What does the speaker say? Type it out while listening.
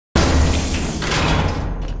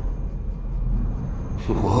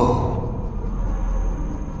Whoa.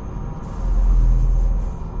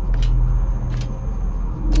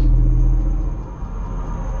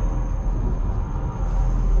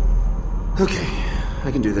 Okay,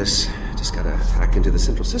 I can do this. Just gotta hack into the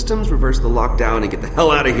central systems, reverse the lockdown, and get the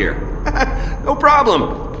hell out of here. No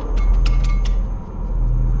problem!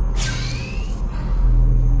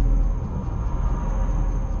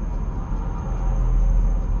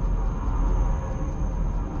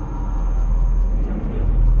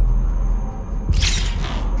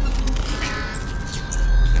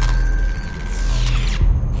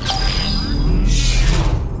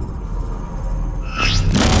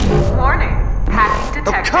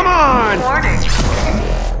 Come on! Warning.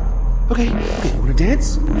 Okay, wanna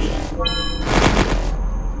dance?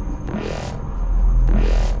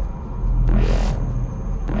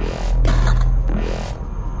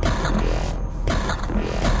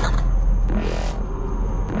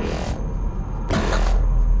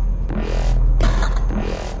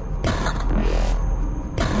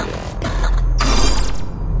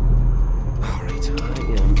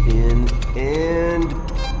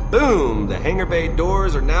 Boom! The hangar bay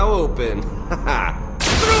doors are now open.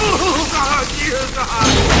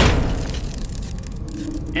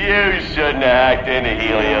 You shouldn't have hacked into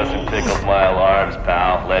Helios and tickled my alarms,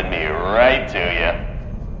 pal. Led me right to you.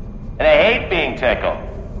 And I hate being tickled.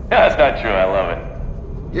 That's not true, I love it.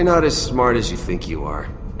 You're not as smart as you think you are.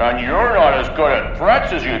 And you're not as good at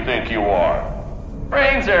threats as you think you are.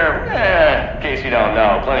 Brains are, in case you don't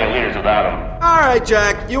know, plenty of leaders without them. Alright,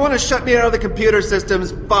 Jack, you want to shut me out of the computer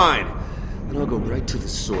systems? Fine. Then I'll go right to the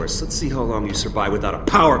source. Let's see how long you survive without a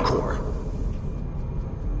power core.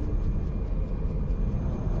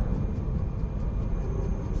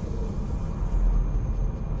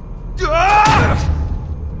 I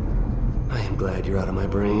am glad you're out of my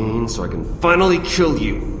brain, so I can finally kill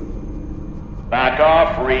you. Back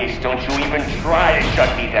off, Reese. Don't you even try to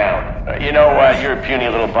shut me down. You know what? Your puny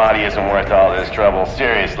little body isn't worth all this trouble.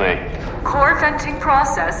 Seriously. Core venting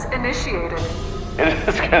process initiated. It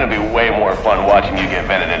is gonna be way more fun watching you get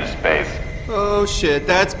vented into space. Oh shit,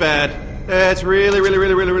 that's bad. That's really bad.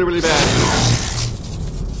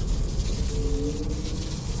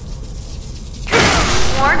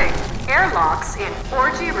 Warning. Airlocks in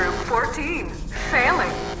Orgy Room 14.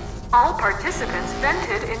 Failing. All participants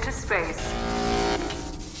vented into space.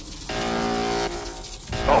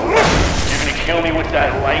 Oh, you're gonna kill me with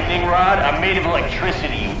that lightning rod? I'm made of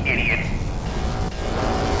electricity, you idiot.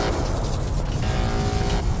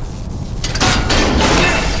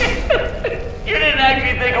 You didn't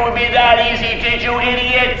actually think it would be that easy, did you,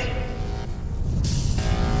 idiot?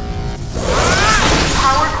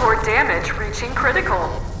 Power core damage reaching critical.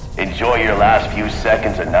 Enjoy your last few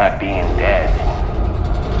seconds of not being dead.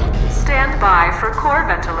 Stand by for core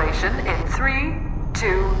ventilation in 3,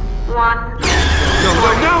 2, 1.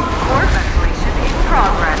 No! Core ventilation in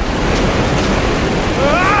progress.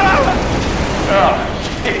 Oh,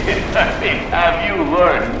 shit. I mean, have you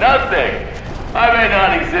learned nothing? I may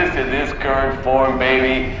not exist in this current form,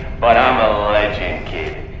 baby, but I'm a legend,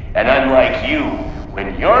 kid. And unlike you,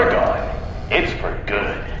 when you're gone, it's for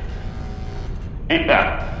good.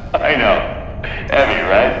 Yeah, I know. Heavy,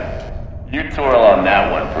 right? You twirl on that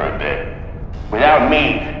one for a bit. Without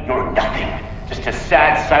me, you're nothing. Just a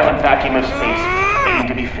sad, silent vacuum of space waiting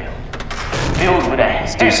to be filled. Filled with a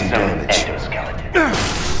handsome endoskeleton.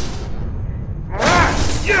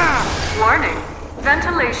 Warning.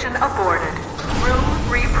 Ventilation aborted. Room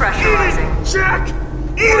repressurizing. Jack!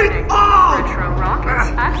 Eat Warning. it all! Retro rockets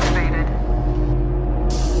activated.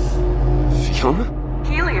 Fiona?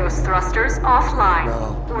 Helios thrusters offline.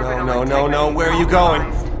 No. Where are you going?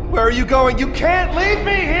 Where are you going? You can't leave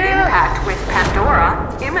me here! Impact with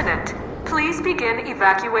Pandora imminent. Please begin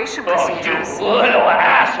evacuation procedures. Oh, you little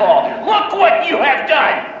asshole! Look what you have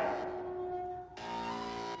done!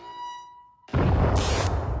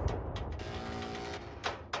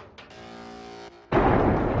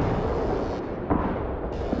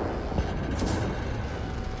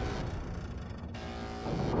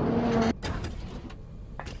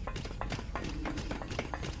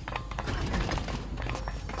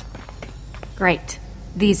 Great.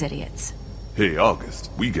 These idiots. Hey,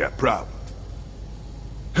 August, we got problems.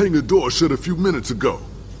 Hangar door shut a few minutes ago.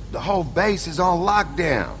 The whole base is on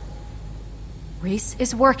lockdown. Reese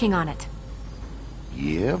is working on it.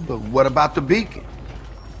 Yeah, but what about the beacon?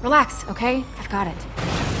 Relax, okay? I've got it.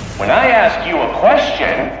 When I ask you a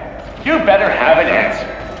question, you better have an answer.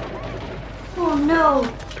 Oh no,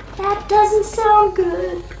 that doesn't sound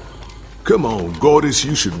good. Come on, Gordis,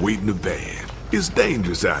 you should wait in the van. It's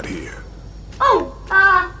dangerous out here. Oh,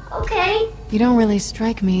 okay. You don't really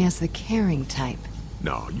strike me as the caring type.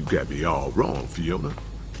 No, you got me all wrong, Fiona.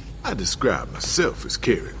 I describe myself as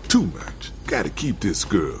caring too much. Gotta keep this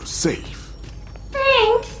girl safe.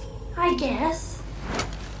 Thanks, I guess.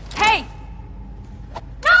 Hey!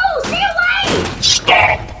 No, stay away!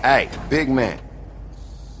 Stop! Hey, big man.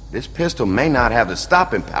 This pistol may not have the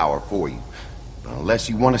stopping power for you. But unless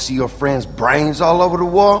you want to see your friend's brains all over the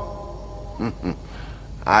wall,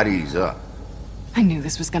 I'd ease up. I knew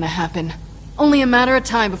this was gonna happen. Only a matter of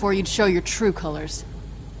time before you'd show your true colors.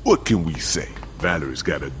 What can we say? Valerie's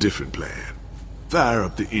got a different plan. Fire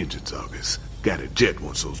up the engines, August. Gotta jet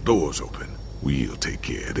once those doors open. We'll take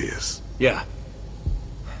care of this. Yeah.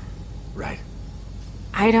 Right.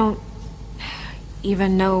 I don't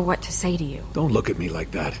even know what to say to you. Don't look at me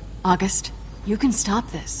like that. August, you can stop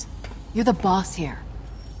this. You're the boss here.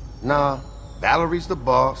 Nah, Valerie's the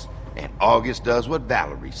boss, and August does what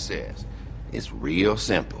Valerie says. It's real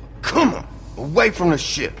simple. Come on, away from the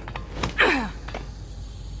ship.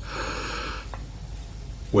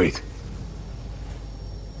 Wait.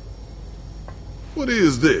 What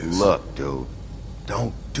is this? Look, dude,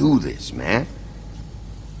 don't do this, man.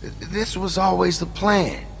 This was always the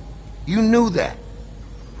plan. You knew that.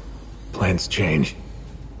 Plans change.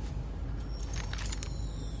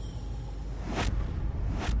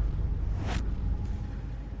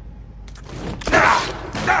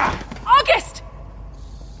 August!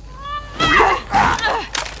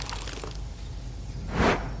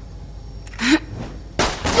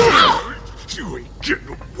 You ain't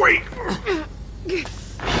getting away.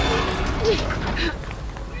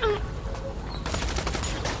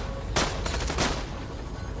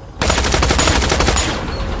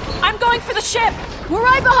 I'm going for the ship! We're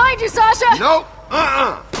right behind you, Sasha! Nope,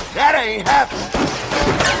 that ain't happening.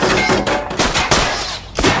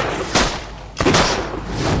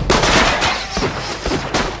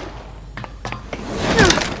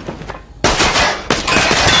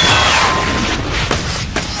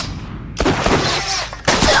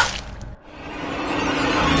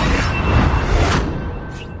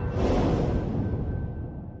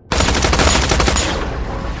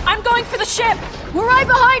 I'm going for the ship! We're right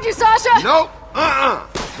behind you, Sasha! Nope,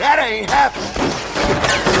 that ain't happening.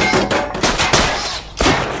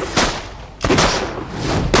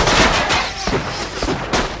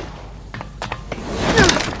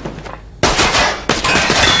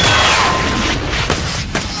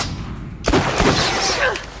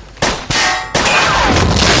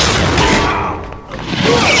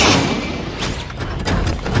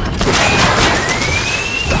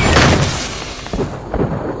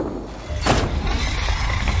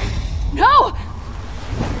 No!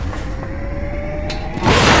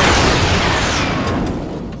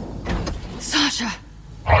 Sasha,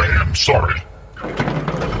 I am sorry.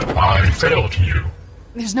 I failed you.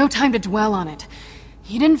 there's no time to dwell on it.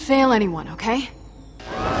 You didn't fail anyone, okay?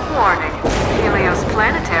 Warning. Helios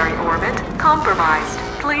planetary orbit compromised.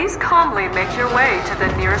 Please calmly make your way to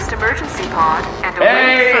the nearest emergency pod and await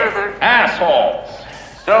Hey, further... assholes!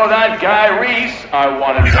 So that guy Reese, I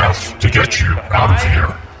wanted We have to get you out of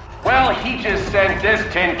here. Well, he just sent this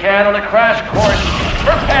tin can on a crash course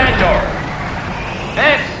for Pandora.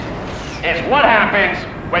 This is what happens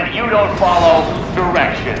when you don't follow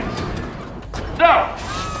directions.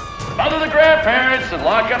 So, mother the grandparents and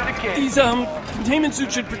lock up the kids. These, containment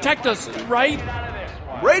suits should protect us, right?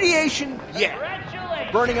 Radiation,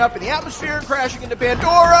 yeah. Burning up in the atmosphere, crashing into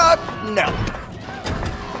Pandora, no.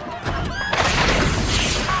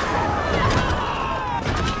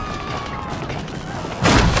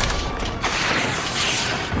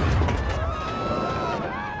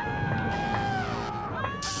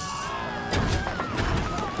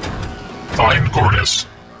 Find Gortys.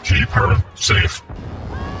 Keep her safe.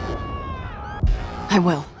 I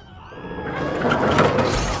will.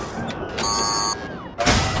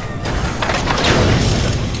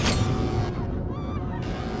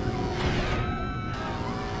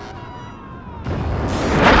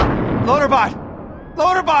 Loaderbot!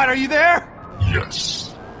 Loaderbot, are you there?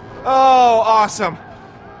 Yes. Oh, awesome.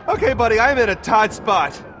 Okay, buddy, I'm in a tight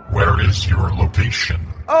spot. Where is your location?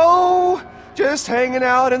 Oh, just hanging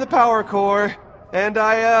out in the power core. And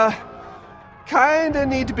I, kinda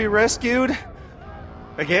need to be rescued.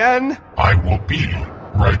 Again? I will be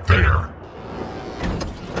right there.